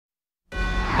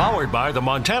Powered by the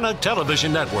Montana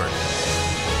Television Network.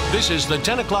 This is the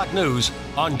 10 o'clock news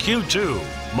on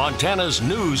Q2, Montana's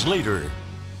news leader.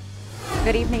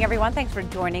 Good evening, everyone. Thanks for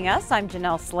joining us. I'm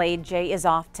Jeanelle. Slade. Jay is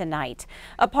off tonight.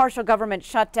 A partial government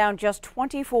shutdown just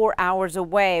 24 hours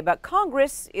away, but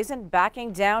Congress isn't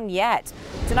backing down yet.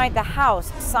 Tonight, the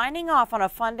House signing off on a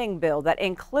funding bill that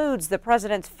includes the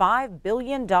president's $5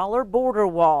 billion border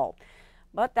wall.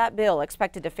 But that bill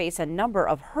expected to face a number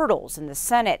of hurdles in the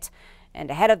Senate. And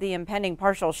ahead of the impending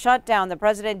partial shutdown, the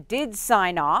president did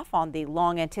sign off on the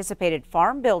long-anticipated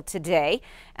farm bill today.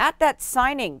 At that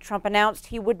signing, Trump announced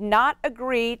he would not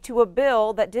agree to a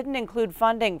bill that didn't include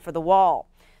funding for the wall.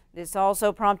 This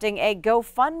also prompting a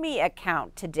GoFundMe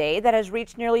account today that has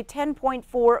reached nearly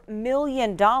 $10.4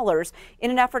 million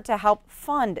in an effort to help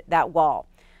fund that wall.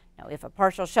 Now, if a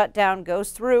partial shutdown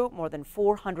goes through, more than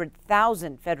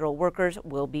 400,000 federal workers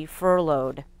will be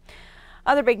furloughed.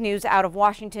 Other big news out of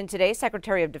Washington today,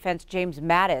 Secretary of Defense James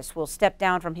Mattis will step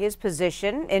down from his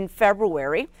position in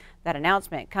February. That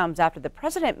announcement comes after the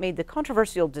president made the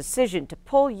controversial decision to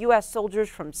pull U.S. soldiers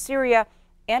from Syria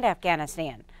and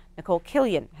Afghanistan. Nicole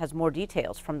Killian has more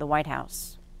details from the White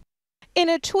House. In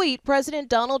a tweet, President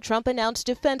Donald Trump announced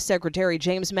Defense Secretary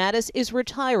James Mattis is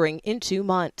retiring in 2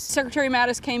 months. Secretary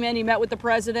Mattis came in, he met with the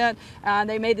president, and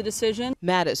they made the decision.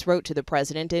 Mattis wrote to the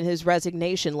president in his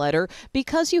resignation letter,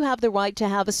 "Because you have the right to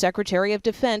have a Secretary of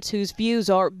Defense whose views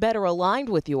are better aligned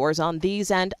with yours on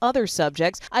these and other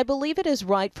subjects, I believe it is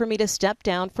right for me to step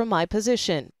down from my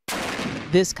position."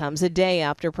 This comes a day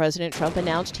after President Trump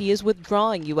announced he is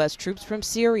withdrawing U.S. troops from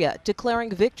Syria, declaring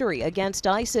victory against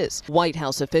ISIS. White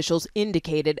House officials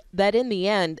indicated that in the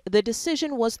end, the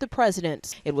decision was the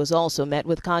president's. It was also met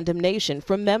with condemnation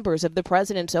from members of the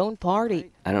president's own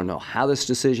party. I don't know how this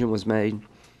decision was made.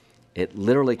 It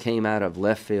literally came out of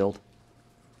left field.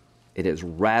 It has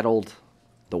rattled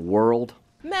the world.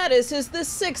 Mattis is the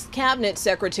 6th cabinet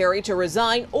secretary to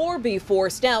resign or be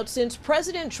forced out since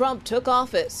President Trump took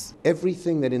office.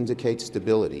 Everything that indicates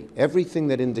stability, everything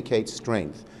that indicates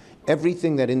strength,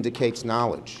 everything that indicates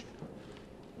knowledge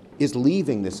is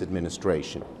leaving this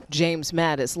administration. James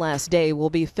Mattis' last day will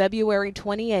be February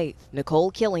 28th. Nicole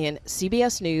Killian,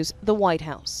 CBS News, the White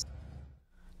House.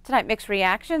 Tonight, mixed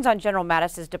reactions on General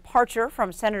Mattis's departure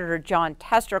from Senator John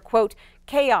Tester. Quote,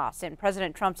 "Chaos in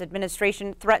President Trump's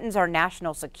administration threatens our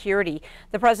national security.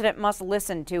 The president must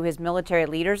listen to his military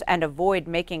leaders and avoid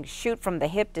making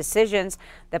shoot-from-the-hip decisions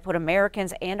that put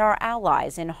Americans and our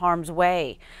allies in harm's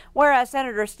way." Whereas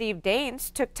Senator Steve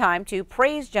Daines took time to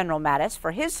praise General Mattis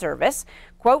for his service.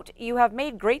 Quote, "You have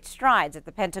made great strides at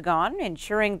the Pentagon,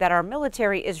 ensuring that our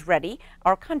military is ready.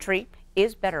 Our country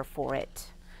is better for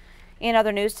it." In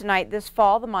other news tonight, this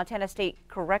fall, the Montana State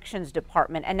Corrections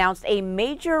Department announced a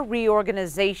major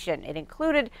reorganization. It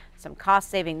included some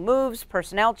cost-saving moves,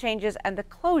 personnel changes, and the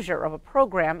closure of a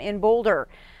program in Boulder.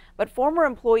 But former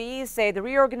employees say the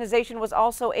reorganization was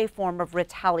also a form of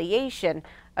retaliation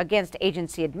against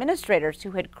agency administrators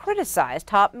who had criticized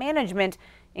top management,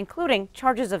 including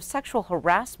charges of sexual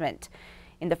harassment.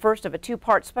 In the first of a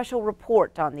two-part special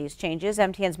report on these changes,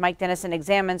 MTN's Mike Dennison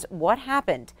examines what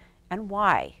happened and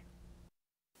why.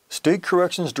 State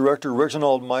Corrections Director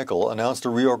Reginald Michael announced a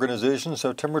reorganization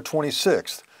September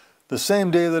 26th, the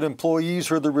same day that employees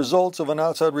heard the results of an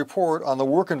outside report on the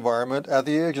work environment at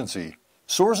the agency.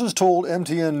 Sources told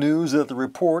MTN News that the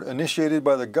report, initiated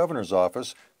by the governor's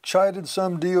office, chided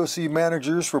some DOC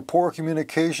managers for poor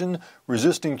communication,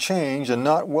 resisting change, and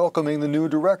not welcoming the new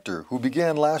director, who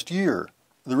began last year.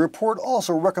 The report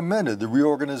also recommended the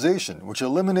reorganization, which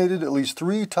eliminated at least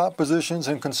 3 top positions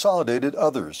and consolidated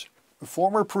others.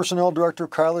 Former Personnel Director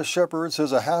Kyla Shepard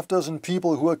says a half-dozen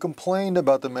people who had complained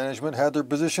about the management had their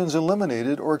positions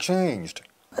eliminated or changed.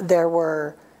 There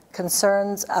were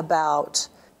concerns about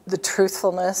the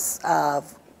truthfulness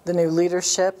of the new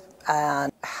leadership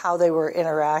and how they were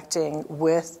interacting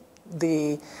with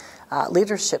the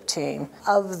leadership team.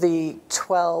 Of the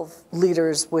 12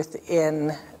 leaders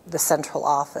within the central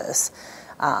office,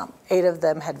 8 of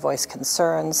them had voiced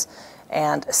concerns,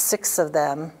 and 6 of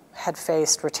them had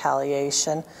faced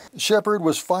retaliation. Shepard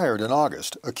was fired in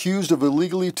August, accused of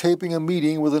illegally taping a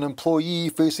meeting with an employee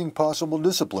facing possible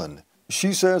discipline.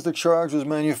 She says the charge was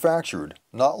manufactured,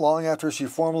 not long after she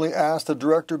formally asked the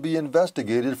director be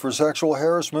investigated for sexual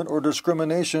harassment or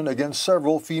discrimination against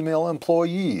several female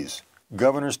employees.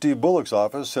 Governor Steve Bullock's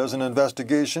office says an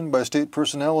investigation by state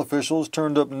personnel officials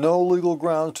turned up no legal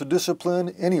grounds to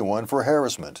discipline anyone for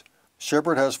harassment.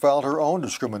 Shepard has filed her own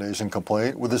discrimination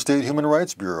complaint with the State Human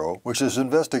Rights Bureau, which is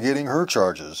investigating her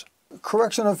charges.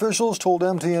 Correction officials told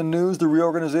MTN News the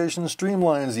reorganization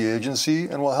streamlines the agency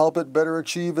and will help it better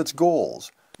achieve its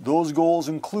goals. Those goals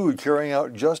include carrying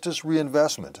out justice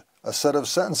reinvestment, a set of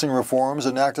sentencing reforms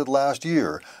enacted last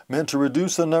year meant to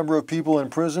reduce the number of people in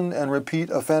prison and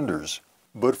repeat offenders.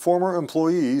 But former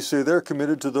employees say they're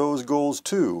committed to those goals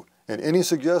too, and any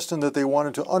suggestion that they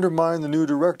wanted to undermine the new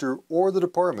director or the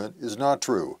department is not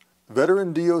true.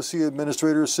 Veteran DOC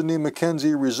Administrator Cindy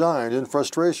McKenzie resigned in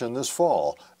frustration this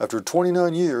fall after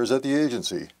 29 years at the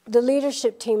agency. The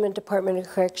leadership team and Department of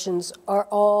Corrections are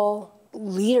all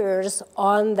leaders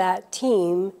on that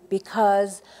team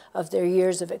because of their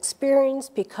years of experience,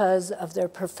 because of their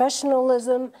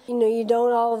professionalism. You know, you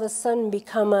don't all of a sudden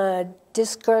become a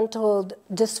disgruntled,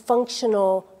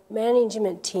 dysfunctional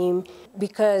management team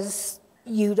because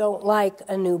you don't like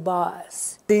a new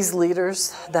boss. These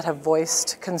leaders that have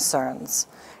voiced concerns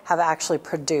have actually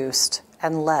produced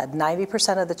and led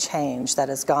 90% of the change that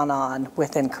has gone on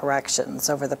within corrections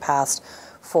over the past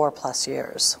 4+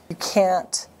 years. You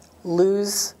can't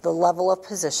lose the level of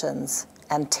positions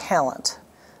and talent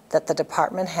that the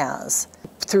department has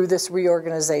through this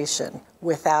reorganization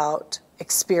without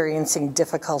experiencing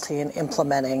difficulty in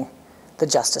implementing the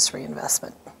justice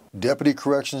reinvestment. Deputy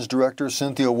Corrections Director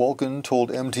Cynthia Wolkin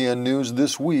told MTN News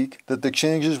this week that the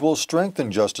changes will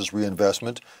strengthen justice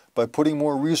reinvestment by putting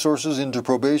more resources into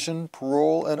probation,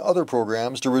 parole, and other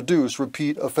programs to reduce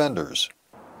repeat offenders.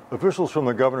 Officials from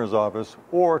the governor's office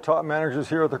or top managers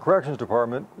here at the Corrections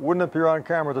Department wouldn't appear on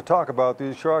camera to talk about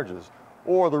these charges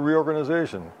or the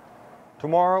reorganization.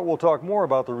 Tomorrow we'll talk more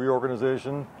about the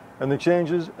reorganization and the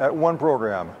changes at one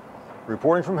program.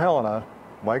 Reporting from Helena,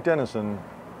 Mike Dennison,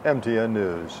 MTN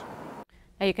News.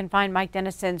 Now you can find Mike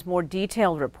Dennison's more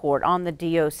detailed report on the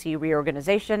DOC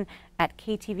reorganization at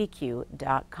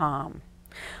ktvq.com.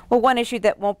 Well, one issue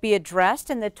that won't be addressed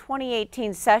in the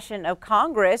 2018 session of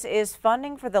Congress is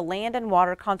funding for the Land and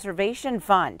Water Conservation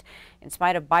Fund. In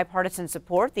spite of bipartisan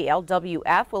support, the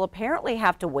LWF will apparently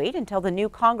have to wait until the new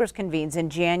Congress convenes in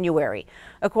January.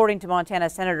 According to Montana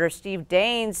Senator Steve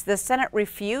Daines, the Senate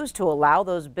refused to allow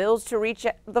those bills to reach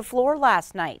the floor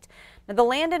last night. Now, the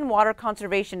Land and Water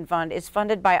Conservation Fund is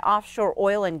funded by offshore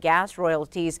oil and gas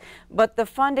royalties, but the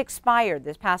fund expired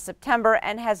this past September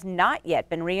and has not yet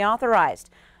been reauthorized.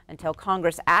 Until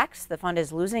Congress acts, the fund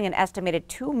is losing an estimated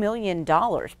 $2 million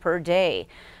per day.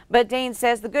 But Daines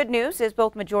says the good news is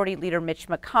both Majority Leader Mitch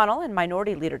McConnell and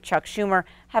Minority Leader Chuck Schumer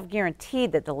have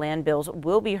guaranteed that the land bills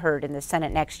will be heard in the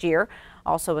Senate next year.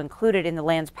 Also included in the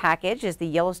lands package is the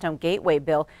Yellowstone Gateway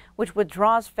bill, which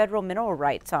withdraws federal mineral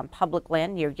rights on public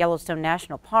land near Yellowstone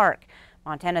National Park.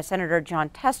 Montana Senator John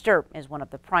Tester is one of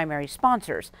the primary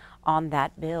sponsors on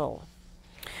that bill.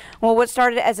 Well, what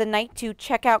started as a night to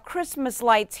check out Christmas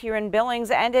lights here in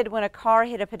Billings ended when a car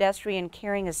hit a pedestrian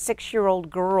carrying a 6-year-old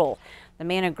girl. The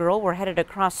man and girl were headed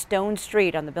across Stone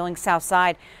Street on the Billings South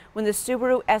Side when the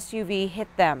Subaru SUV hit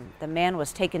them. The man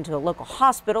was taken to a local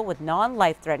hospital with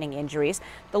non-life-threatening injuries.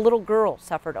 The little girl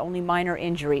suffered only minor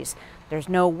injuries. There's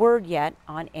no word yet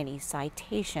on any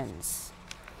citations.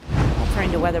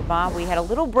 Turning to weather, Bob, we had a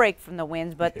little break from the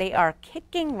winds, but they are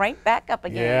kicking right back up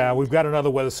again. Yeah, we've got another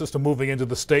weather system moving into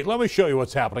the state. Let me show you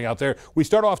what's happening out there. We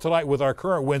start off tonight with our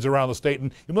current winds around the state,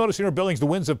 and you'll notice here in Billings the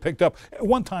winds have picked up. At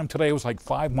one time today it was like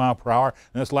 5 miles per hour,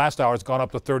 and this last hour it's gone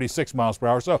up to 36 miles per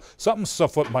hour. So something's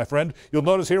afoot, my friend. You'll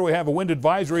notice here we have a wind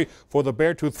advisory for the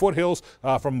Beartooth foothills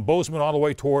from Bozeman all the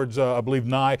way towards, I believe,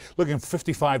 Nye, looking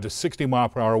 55 to 60 mile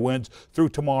per hour winds through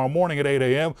tomorrow morning at 8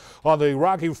 a.m. On the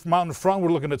Rocky Mountain front,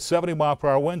 we're looking at 70 mile per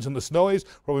hour winds. In the Snowies,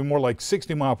 probably more like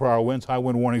 60 mile per hour winds, high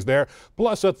wind warnings there.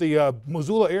 Plus at the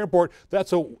Missoula Airport,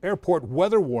 that's an airport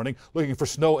weather warning, looking for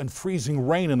snow and freezing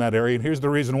rain in that area. And here's the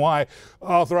reason why.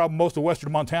 All throughout most of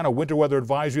western Montana, winter weather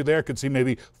advisory there. Could see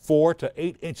maybe 4 to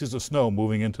 8 inches of snow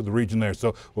moving into the region there.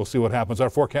 So we'll see what happens. Our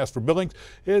forecast for Billings,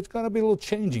 it's going to be a little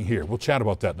changing here. We'll chat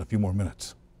about that in a few more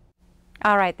minutes.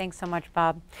 All right, thanks so much,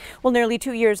 Bob. Well, nearly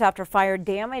 2 years after fire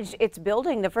damaged its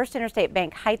building, the First Interstate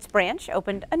Bank Heights branch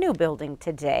opened a new building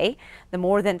today. The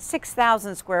more than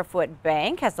 6,000 square foot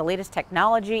bank has the latest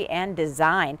technology and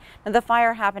design. Now, the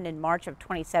fire happened in March of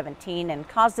 2017 and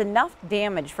caused enough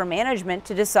damage for management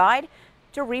to decide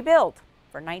to rebuild.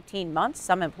 For 19 months,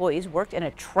 some employees worked in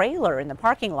a trailer in the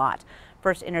parking lot.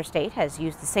 First Interstate has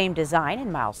used the same design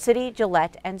in Miles City,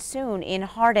 Gillette, and soon in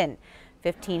Hardin.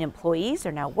 15 employees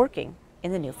are now working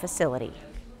in the new facility.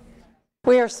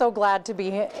 We are so glad to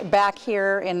be back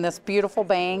here in this beautiful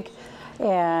bank.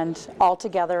 and all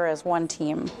together as one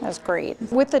team is great.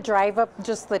 With the drive up,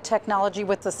 just the technology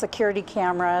with the security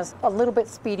cameras, a little bit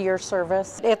speedier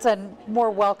service. It's a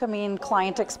more welcoming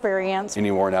client experience.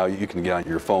 Anymore now, you can get on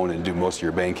your phone and do most of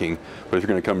your banking, but if you're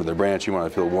going to come to the branch, you want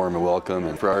to feel warm and welcome.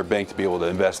 And for our bank to be able to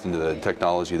invest into the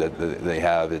technology that they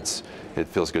have, it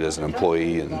feels good as an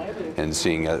employee, and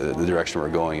seeing the direction we're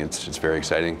going, it's very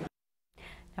exciting.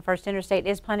 Now, First Interstate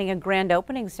is planning a grand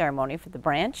opening ceremony for the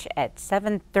branch at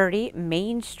 730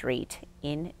 Main Street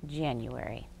in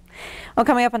January. Well,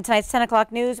 coming up on tonight's 10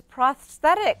 o'clock news,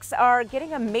 prosthetics are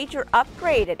getting a major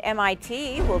upgrade at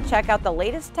MIT. We'll check out the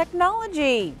latest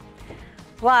technology.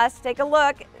 Plus, take a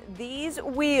look. These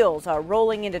wheels are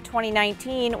rolling into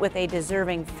 2019 with a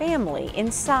deserving family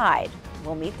inside.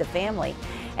 We'll meet the family.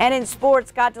 And in sports,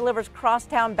 Scott delivers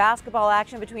crosstown basketball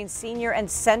action between Senior and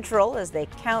Central as they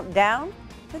count down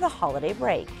to the holiday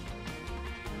break.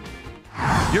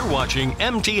 You're watching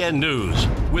MTN News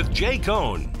with Jay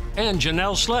Cohn and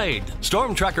Jeanelle Slade.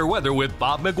 Storm Tracker weather with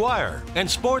Bob McGuire. And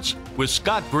sports with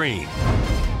Scott Green.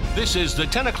 This is the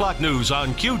 10 o'clock news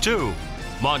on Q2,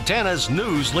 Montana's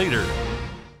news leader.